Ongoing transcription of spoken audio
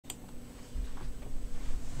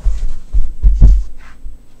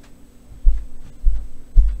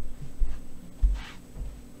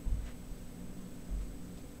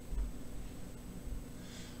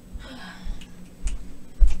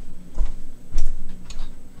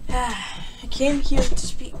I came here to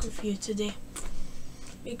speak with you today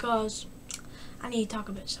because I need to talk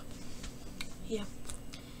about something. Yeah.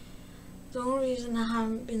 The only reason I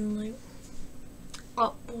haven't been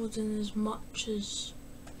uploading as much as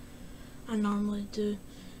I normally do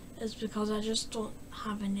is because I just don't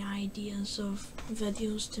have any ideas of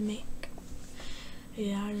videos to make.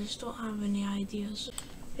 Yeah, I just don't have any ideas.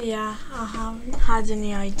 Yeah, I haven't had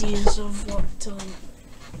any ideas of what to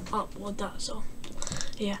upload, that's all.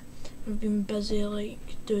 Yeah, I've been busy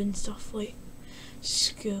doing stuff like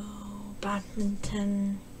school,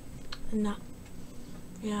 badminton and that.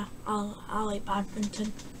 Yeah, I like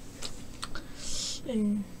badminton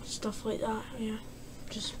and stuff like that. Yeah,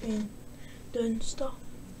 just been doing stuff.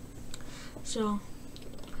 So,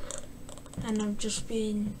 and I've just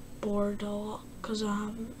been bored a lot because I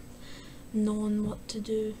haven't known what to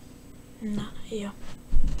do and that. Yeah,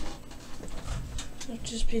 I've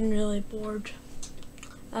just been really bored.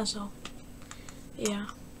 That's all. Yeah.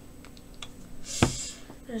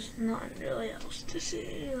 There's nothing really else to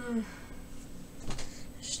say.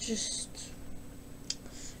 It's just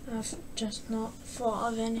I've just not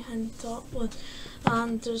thought of anything to upload,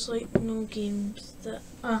 and there's no games that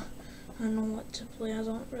I know what to play. I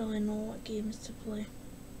don't really know what games to play.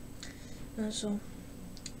 That's all.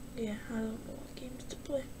 Yeah, I don't know what games to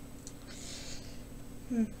play.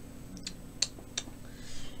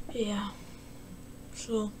 Yeah.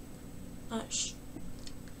 So that's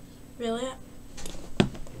really it.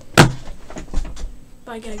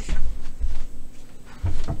 Bye guys.